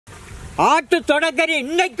ஆட்டு தொடக்கறி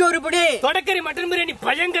இன்னைக்கு ஒரு படி. தொடக்கறி மட்டன் பிரியாணி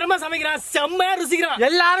பயங்கரமா சமைக்கிறான், செம்மையா ருசிக்கிறான்.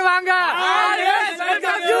 எல்லாரும் வாங்க.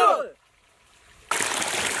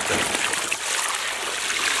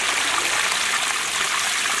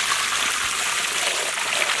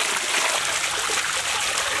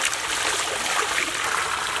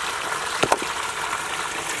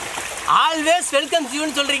 ஆல்வேஸ் வெல்கம்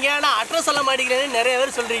யூன்னு சொல்றீங்க, ஆனால் அட்ரஸ் சொல்ல மாட்டேங்கிறேன்னு நிறைய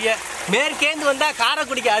பேர் சொல்றீங்க. மேற்கேந்து வந்தால்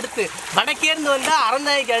காரைக்குடிக்கு அடுத்து, வடக்கேந்து வந்தால்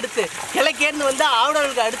அறந்தாய்க்கு அடுத்து, கிழக்கேந்து வந்தால்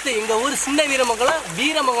ஆவடலுக்கு அடுத்து எங்கள் ஊர் சின்ன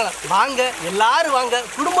வீரமங்கலம். வாங்க, எல்லாரும் வாங்க,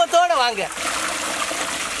 குடும்பத்தோடு வாங்க.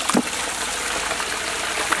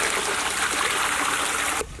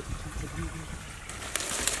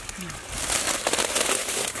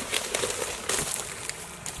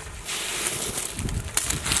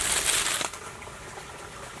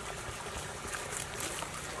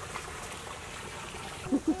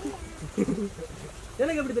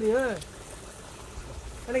 எனக்கு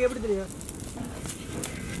எப்படி தெரியும்?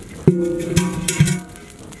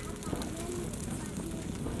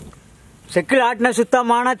 செக்கில் ஆட்டின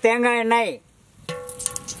சுத்தமான தேங்காய் எண்ணெய்,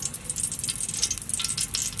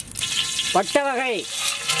 பட்டை வகை,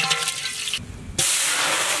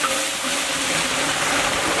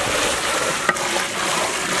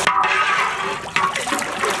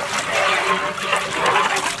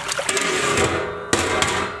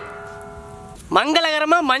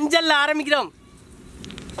 மங்களகரமா மஞ்சள்ல ஆரம்பிக்கிறோம்.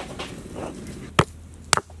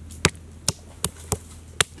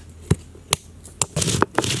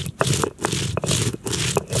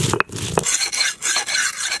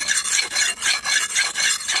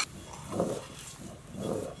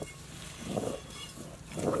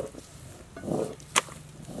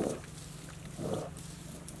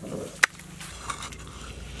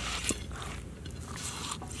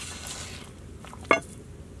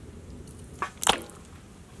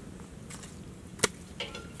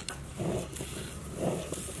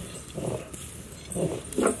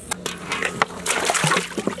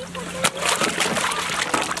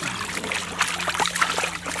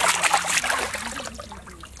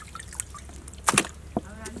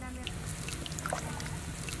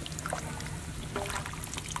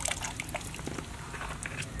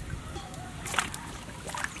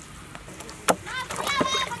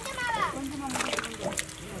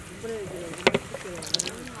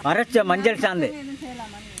 அரைச்ச மஞ்சள் சாந்து,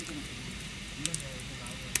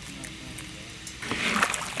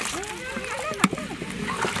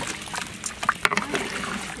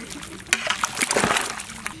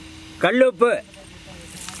 கல்லுப்பு,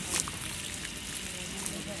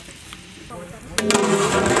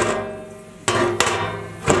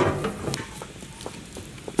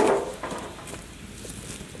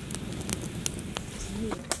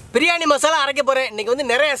 பிரியாணி மசாலா அரைக்க போறேன். இன்னைக்கு வந்து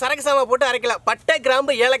நிறைய சரக்கு சாமான் போட்டு அரைக்கலாம். பட்டை,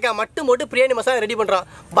 கிராம்பு, ஏலக்காய் மட்டும் போட்டு பிரியாணி மசாலா ரெடி பண்றோம்.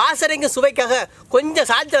 வாசனைக்கு சுவைக்காக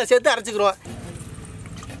கொஞ்சம் சாதத்தில் சேர்த்து அரைச்சிக்கிறோம்.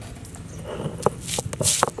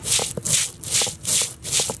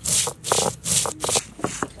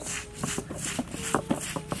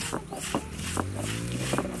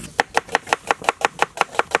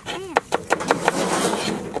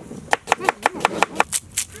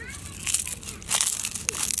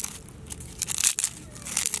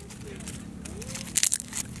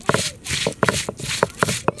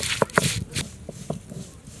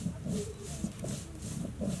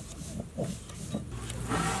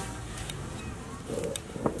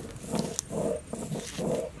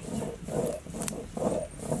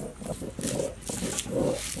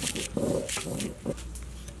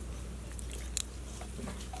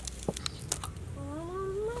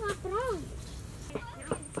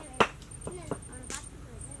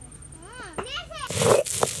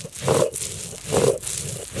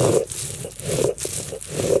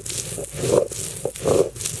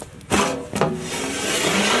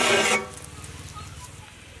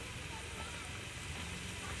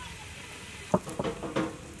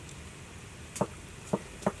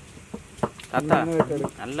 தாத்தா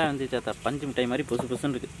நல்லா இருந்துச்சு தாத்தா, பஞ்சு மிட்டாய் மாதிரி புசு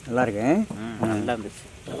புசுன்னு இருக்கு. நல்லா இருக்கு. நல்லா இருந்துச்சு.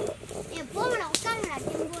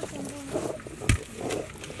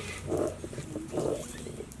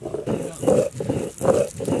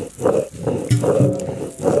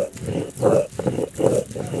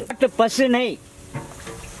 பசு நெய்,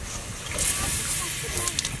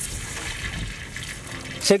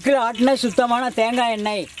 செக்கில் ஆட்டின சுத்தமான தேங்காய்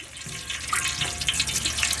எண்ணெய்,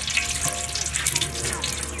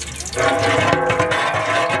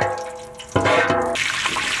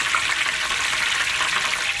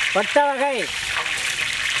 பட்டை வகை,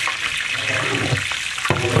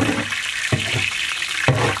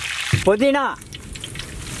 புதினா,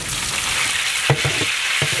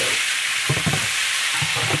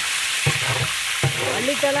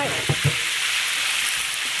 மல்லித்தழை,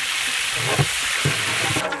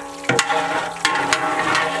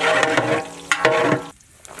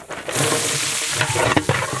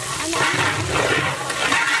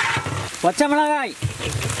 பச்சை மிளகாய்,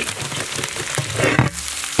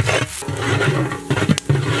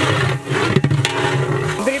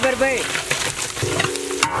 முந்திரி பருப்பு,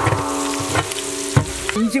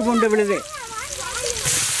 இஞ்சி பூண்டு விழுது,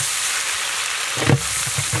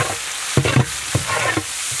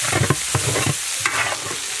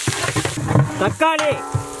 தக்காளி,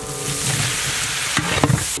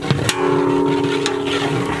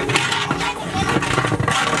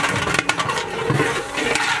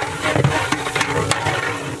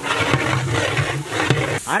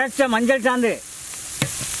 அரைச்ச மஞ்சள் சாந்து,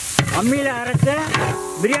 அம்மியில அரைச்ச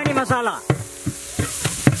பிரியாணி மசாலா,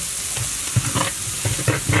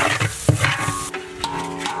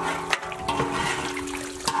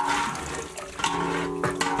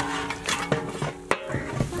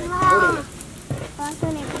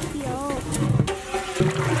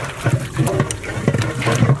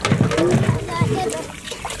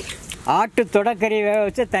 ஆட்டு தொடக்கறி வேக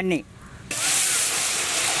வச்ச தண்ணி,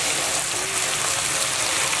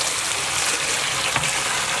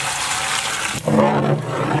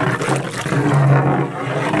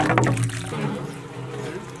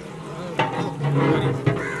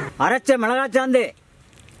 அரைச்ச மிளகாய் சாந்து,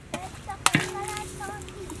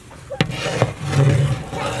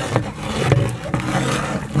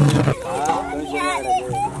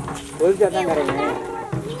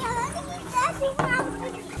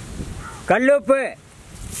 கல்லுப்பு,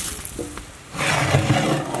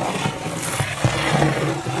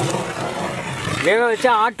 வேக வச்ச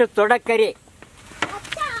ஆட்டு தொடக்கறி,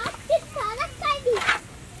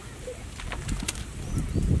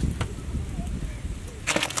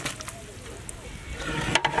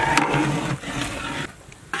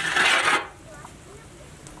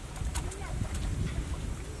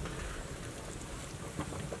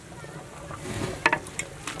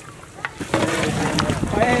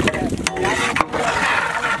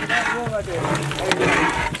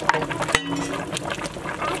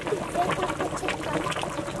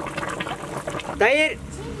 தயிர்,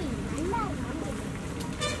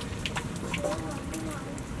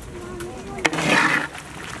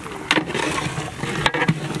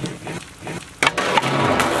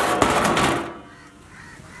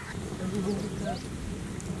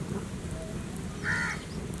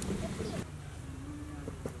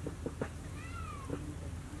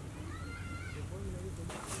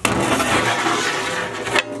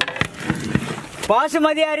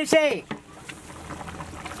 பாசுமதி அரிசி,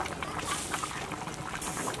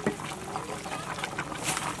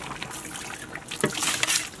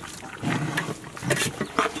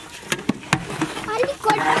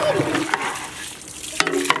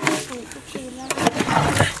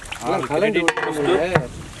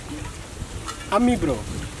 அம்மி ப்ரோ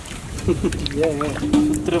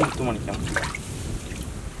சுத்திர முத்து மணிக்கம்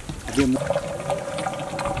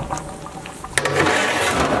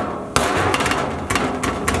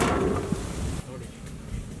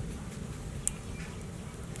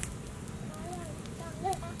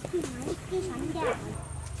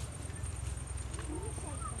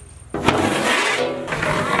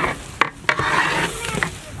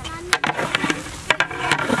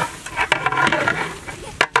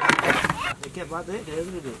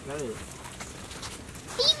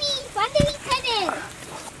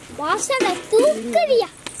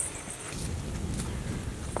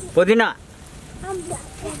புதினா,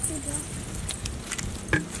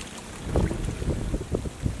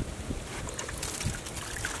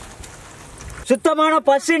 சுத்தமான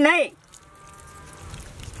பசு நெய்,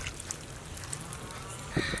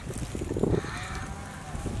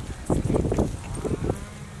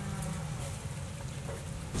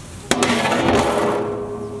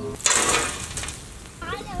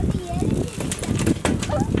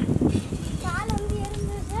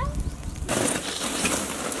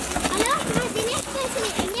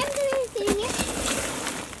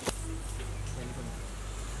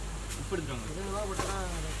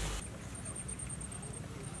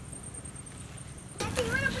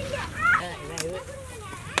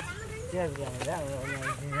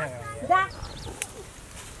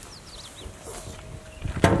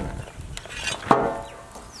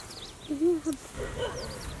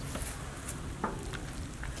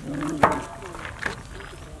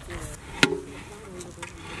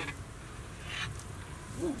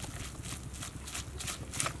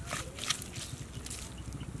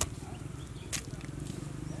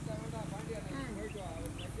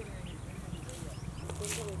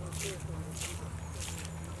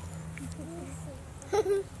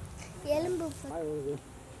 எலும்பு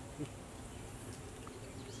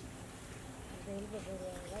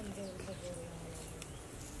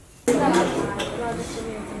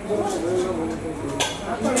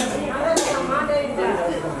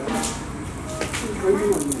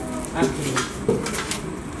ஆ